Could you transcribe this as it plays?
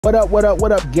What up,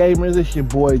 gamers? It's your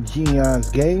boy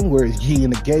Geon's Game. Where is G in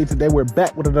the game? Today we're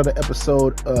back with another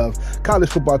episode of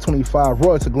College Football 25,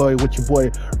 Road to Glory with your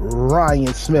boy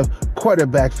Ryan Smith,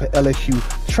 quarterback for LSU.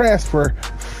 Transfer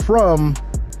from,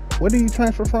 where did he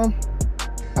transfer from?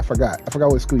 I forgot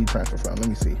what school he transferred from. Let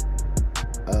me see.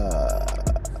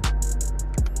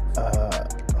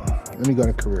 Let me go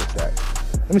to career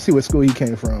stats. Let me see what school he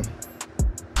came from.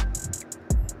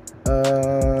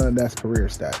 That's career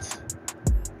stats.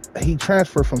 He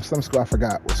transferred from some school. I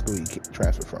forgot what school he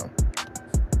transferred from.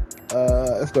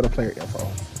 Let's go to player info.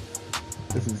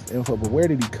 This is info, but where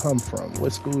did he come from?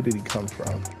 What school did he come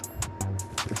from?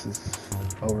 This is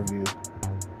overview.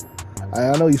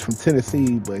 I know he's from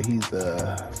Tennessee, but he's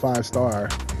a 5-star.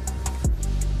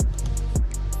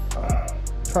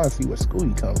 Trying to see what school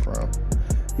he come from.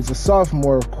 He's a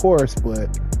sophomore, of course,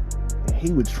 but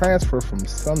he would transfer from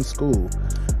some school.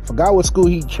 Forgot what school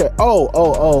he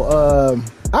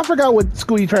I forgot what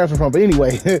school you transferred from, but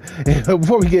anyway,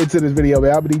 before we get into this video,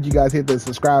 man, I need you guys hit the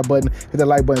subscribe button, hit the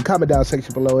like button, comment down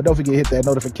section below, and don't forget to hit that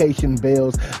notification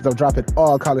bells, as I'm dropping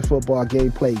all college football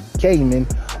gameplay gaming,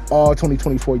 all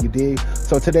 2024, you dig?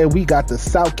 So today we got the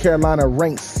South Carolina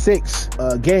ranked 6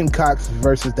 Gamecocks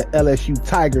versus the LSU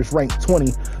Tigers ranked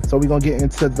 20. So we're going to get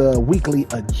into the weekly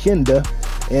agenda.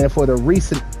 And for the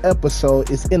recent episode,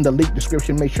 it's in the link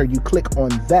description. Make sure you click on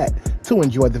that to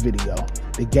enjoy the video,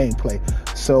 the gameplay.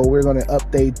 So we're going to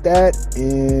update that,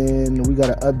 and we got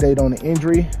an update on the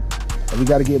injury, and we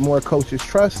got to get more coaches'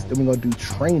 trust. Then we're going to do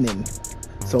training.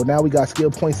 So now we got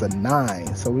skill points of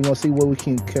 9. So we're going to see what we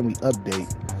can we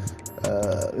update.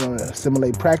 We're going to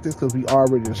simulate practice because we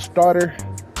already the starter.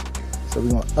 So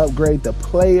we're going to upgrade the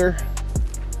player.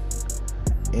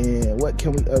 And what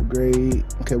can we upgrade?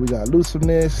 Okay, we got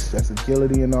elusiveness, that's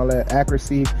agility and all that.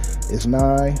 Accuracy is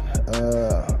 9.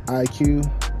 IQ,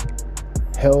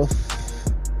 health,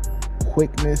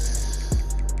 quickness.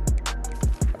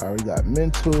 All right, we got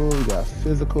mental, we got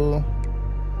physical,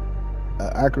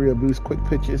 accuracy boost, quick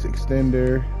pitches,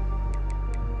 extender.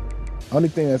 Only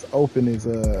thing that's open is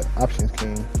options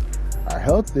king. Our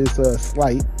health is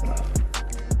slight.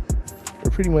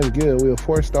 We're pretty much good. We're a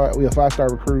 4-star, we're a 5-star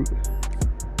recruit.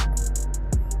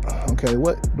 Okay,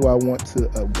 what do I want to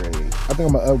upgrade? I think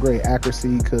I'm gonna upgrade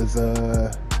accuracy because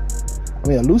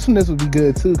elusiveness would be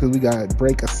good too because we got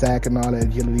break a sack and all that,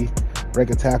 agility, break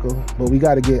a tackle. But we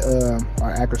got to get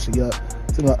our accuracy up.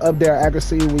 So we're gonna update our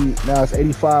accuracy. Now it's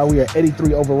 85. We are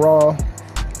 83 overall.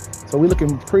 So we're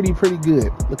looking pretty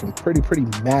good. Looking pretty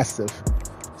massive.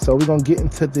 So we're gonna get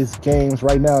into this games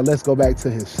right now. Let's go back to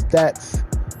his stats.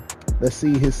 Let's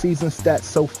see his season stats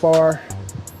so far.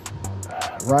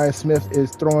 Ryan Smith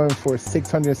is throwing for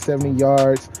 670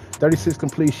 yards, 36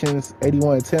 completions,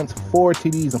 81 attempts, 4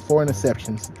 TDs, and 4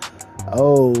 interceptions.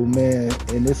 Oh, man.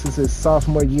 And this is his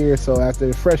sophomore year, so after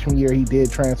the freshman year, he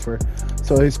did transfer.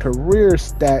 So his career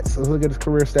stats, let's look at his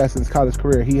career stats in his college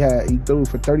career. He threw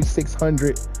for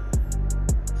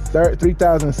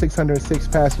 3,606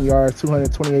 passing yards,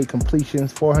 228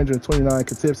 completions, 429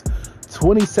 attempts,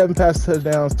 27 pass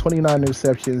touchdowns, 29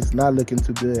 interceptions. Not looking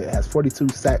too good. Has 42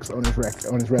 sacks on his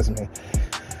resume.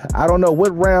 I don't know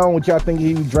what round would y'all think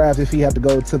he would draft if he had to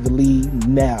go to the league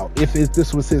now. If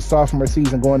this was his sophomore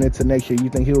season going into next year, you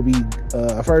think he'll be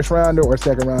a first rounder or a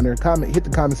second rounder? Hit the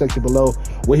comment section below.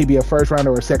 Will he be a first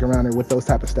rounder or a second rounder with those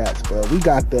type of stats? But we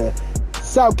got the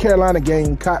South Carolina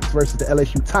Gamecocks versus the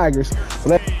LSU Tigers.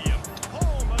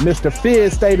 Mr.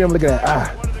 Fizz Stadium. Look at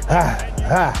that.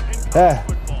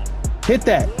 Hit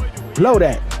that. Blow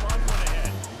that.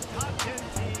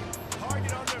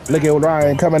 Look at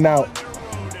Ryan coming out.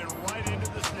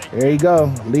 There you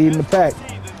go. Leading the pack.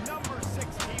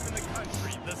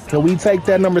 Can we take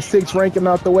that number 6 ranking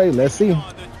out the way? Let's see.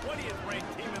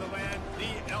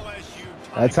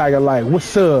 That Tiger like,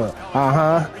 what's up?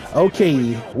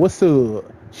 Okay. What's up?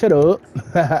 Shut up.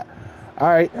 All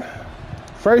right.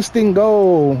 First and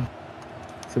goal.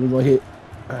 So we're going to hit.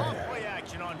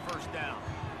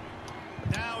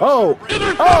 Oh,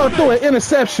 threw an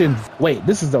interception. Wait,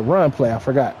 this is a run play. I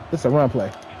forgot. This is a run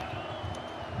play.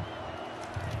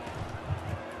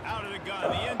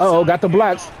 Got the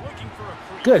blocks.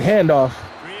 Good handoff.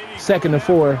 2nd and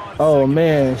 4. Oh,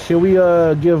 man. Should we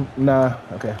give? Nah.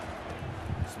 Okay.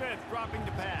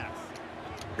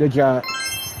 Good job.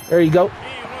 There you go.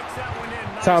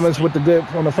 Thomas with the good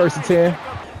on the 1st and 10.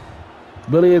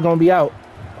 Billy is going to be out.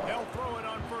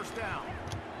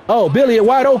 Oh, Billy is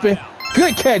wide open.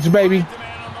 Good catch, baby.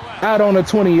 Out on the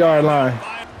 20-yard line.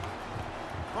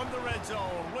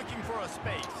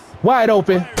 Wide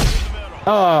open.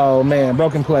 Oh, man.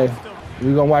 Broken play.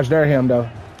 We're going to watch Durham, though.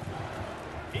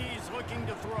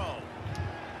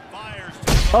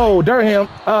 Oh, Durham,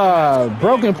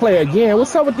 broken play again.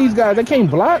 What's up with these guys? They can't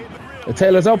block. The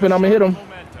Taylor's open. I'm gonna hit him.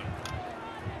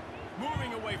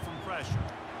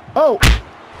 Oh,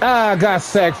 got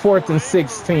sacked. 4th and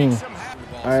 16. All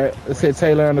right, let's hit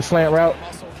Taylor on the slant route.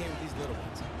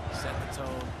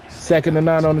 2nd and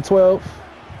 9 on the 12.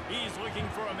 He's looking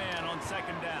for a man on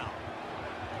 2nd down.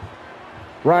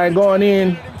 Ryan going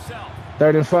in.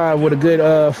 3rd and 5 with a good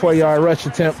 4-yard rush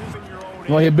attempt.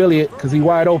 You want to hit Billy because he's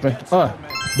wide open.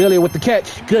 Billy with the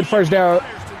catch. Good first down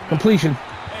completion.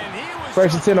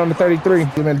 1st and 10 on the 33.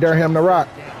 Giving Durham the rock.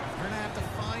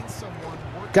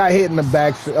 Got hit in the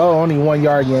back. Oh, only 1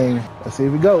 yard gain. Let's see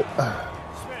if we go.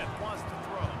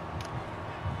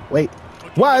 Wait.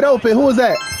 Wide open. Who is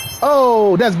that?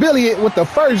 Oh, that's Billy with the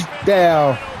first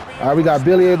down. All right, we got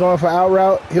Billy going for out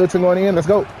route. Hilton going in. Let's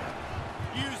go.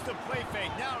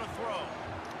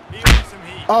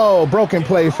 Oh, broken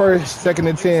play. 2nd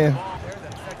and 10.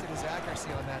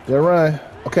 Good run.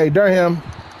 Okay, Durham.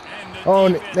 Oh,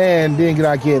 man,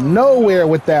 didn't get nowhere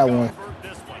with that one.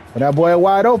 When that boy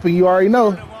wide open, you already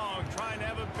know.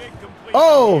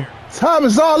 Oh,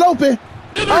 Thomas all open.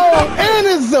 Oh, and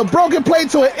it's a broken play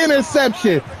to an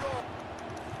interception.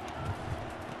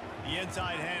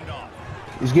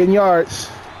 He's getting yards.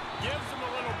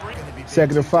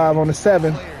 2nd and 5 on the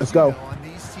 7. Let's go.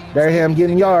 Durham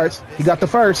getting yards. He got the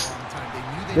first.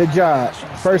 Good job.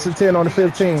 1st and 10 on the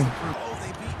 15.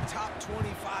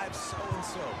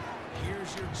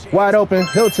 Wide open.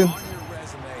 Hilton.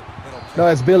 No,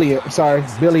 that's Billy. I'm sorry.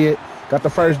 Billy got the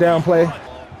first down play.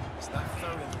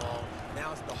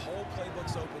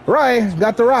 Ryan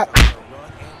got the rock.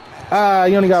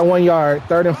 You only got 1 yard.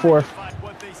 3rd and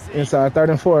 4th. Inside 3rd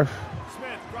and 4th.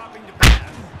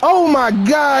 Oh my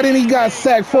God, and he got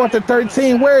sacked. 4th and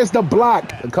 13. Where is the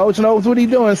block? The coach knows what he's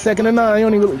doing. 2nd and 9. He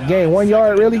only gained 1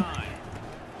 yard, really?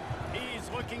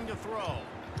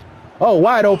 Oh,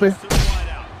 wide open.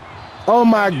 Oh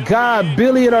my God,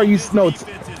 Billy, are you no?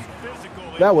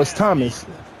 That was Thomas.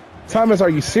 Thomas, are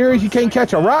you serious? You can't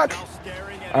catch a rock?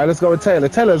 All right, let's go with Taylor.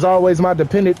 Taylor's always my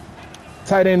dependent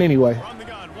tight end anyway.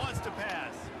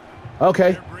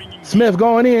 Okay, Smith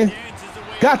going in.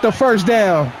 Got the first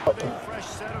down.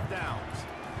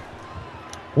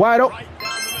 Wide open.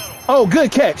 Oh,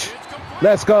 good catch.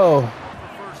 Let's go.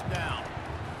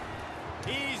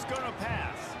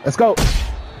 Let's go.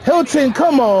 Hilton,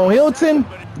 come on, Hilton.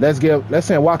 Let's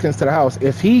send Watkins to the house.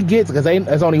 If he gets, because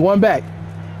there's only one back.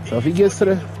 So if he gets to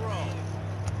the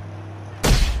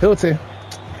Hilton.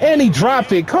 And he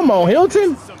dropped it. Come on,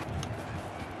 Hilton.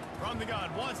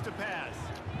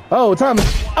 Oh,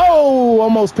 Thomas. Oh,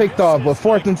 almost picked off, but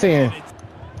 4th and 10.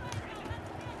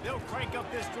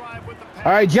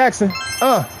 All right, Jackson.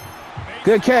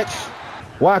 Good catch.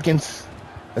 Watkins.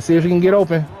 Let's see if he can get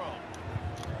open.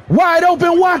 Wide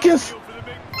open, Watkins.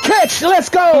 Catch. Let's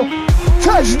go.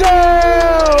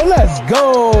 Touchdown. Let's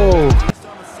go.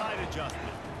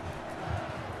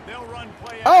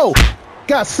 Oh,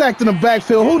 got sacked in the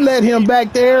backfield. Who led him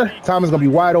back there? Thomas going to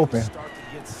be wide open.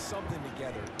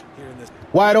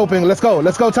 Wide open. Let's go.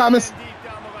 Let's go, Thomas.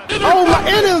 Oh, my.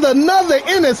 It is another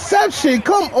interception.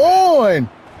 Come on.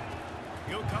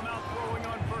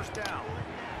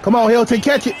 Come on, Hilton.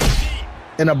 Catch it.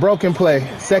 And a broken play.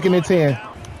 2nd and 10.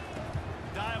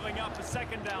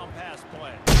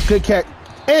 Good catch.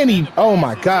 And he, oh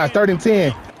my God, 3rd and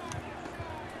 10.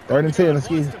 3rd and 10,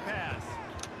 excuse me.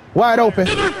 Wide open.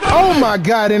 Oh my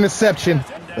God, interception.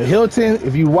 But Hilton,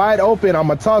 if you wide open, I'm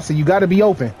going to toss it. You got to be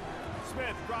open.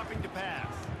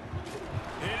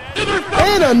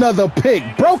 And another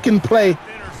pick. Broken play.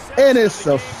 And it's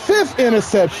a 5th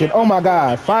interception. Oh my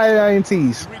God, 5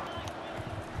 INTs.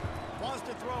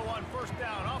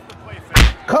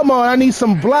 Come on, I need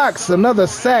some blocks. Another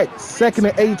sack. 2nd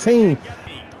and 18.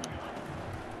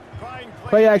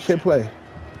 Play action play.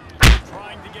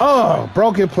 Oh,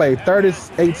 broken play.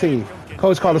 3rd and 18.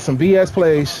 Coach called us some BS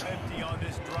plays.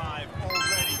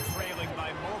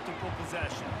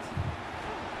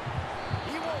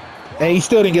 And he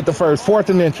still didn't get the first. 4th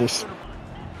and inches.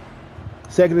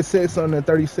 2nd and 6 on the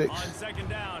 36.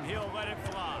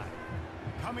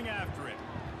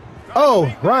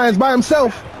 Oh, Ryan's by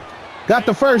himself. Got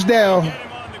the first down.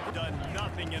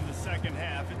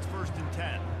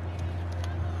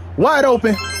 Wide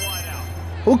open.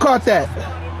 Who caught that?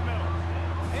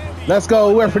 Let's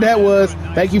go, whoever that was.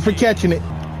 Thank you for catching it.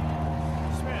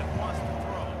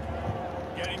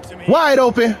 Wide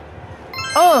open.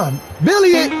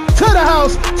 Billy to the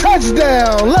house.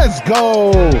 Touchdown. Let's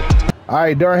go. All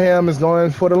right, Durham is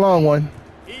going for the long one.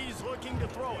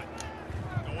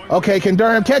 Okay, can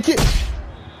Durham catch it?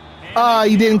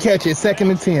 He didn't catch it.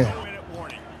 2nd and 10.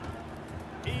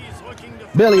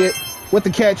 Billy it with the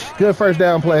catch. Good first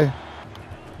down play.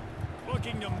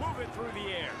 Looking to move it through the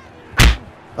air.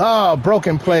 Oh,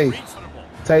 broken play.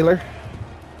 Taylor.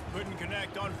 Couldn't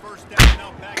connect on first down.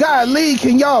 Now back. Golly,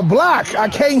 can y'all block? I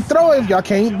can't throw if y'all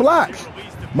can't block.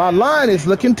 My line is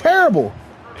looking terrible.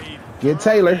 Get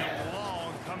Taylor.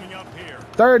 Long coming up here.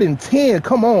 3rd and 10.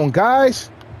 Come on, guys.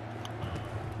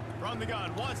 From the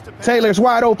gun, wants to pass. Taylor's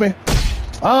wide open.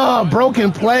 Oh,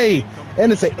 broken play.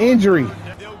 And it's an injury.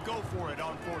 They'll go for it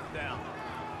on fourth down.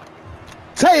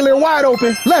 Taylor wide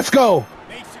open. Let's go.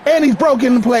 And he's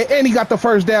broken the play. And he got the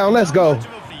first down. Let's go.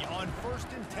 On first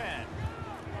and 10.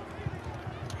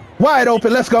 Wide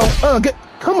open. Let's go.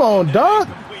 Come on, dog.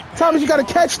 Thomas, you got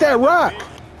to catch that rock.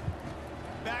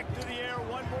 Back to the air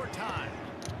one more time.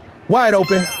 Wide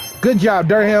open. Good job,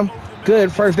 Durham.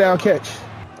 Good first down catch.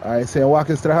 All right, Sam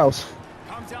Watkins to the house.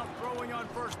 Comes out throwing on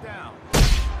first down.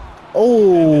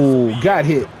 Oh, got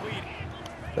hit.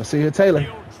 Let's see here, Taylor.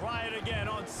 He'll try it again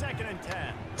on 2nd and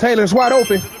 10. Taylor's wide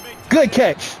open. Good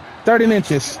catch. 30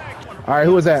 inches. All right,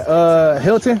 who is that?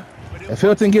 Hilton. If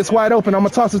Hilton gets wide open, I'm going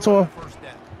to toss it to him.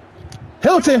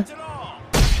 Hilton.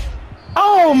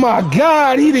 Oh, my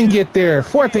God. He didn't get there.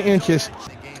 4th and inches.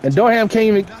 And Durham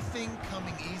can't even.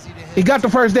 He got the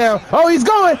first down. Oh, he's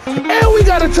going. And we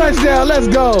got a touchdown. Let's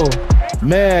go.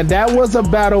 Man, that was a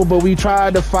battle, but we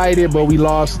tried to fight it, but we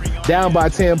lost. Down by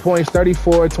 10 points,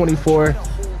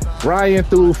 34-24. Ryan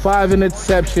threw 5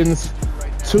 interceptions,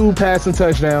 2 passing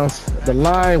touchdowns. The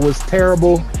line was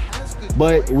terrible,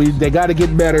 but they got to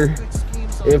get better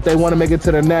if they want to make it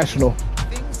to the national.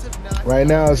 Right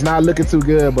now, it's not looking too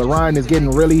good, but Ryan is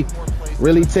getting really,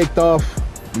 really ticked off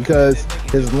because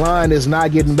his line is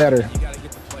not getting better.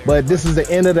 But this is the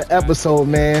end of the episode,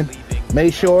 man.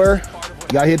 Make sure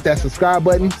y'all hit that subscribe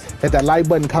button, hit that like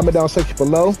button, comment down section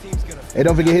below. And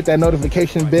don't forget to hit that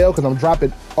notification bell because I'm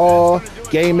dropping all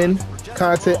gaming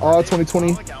content, all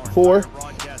 2024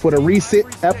 for the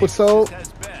recent episode.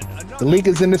 The link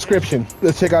is in the description.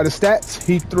 Let's check out his stats.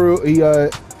 He threw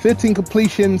 15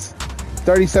 completions,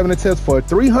 37 attempts for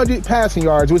 300 passing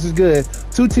yards, which is good.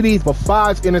 2 TDs, but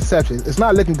 5 interceptions. It's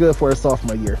not looking good for his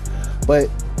sophomore year. But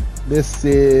this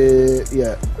is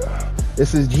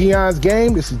Geon's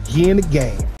game. This is G in the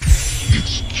game.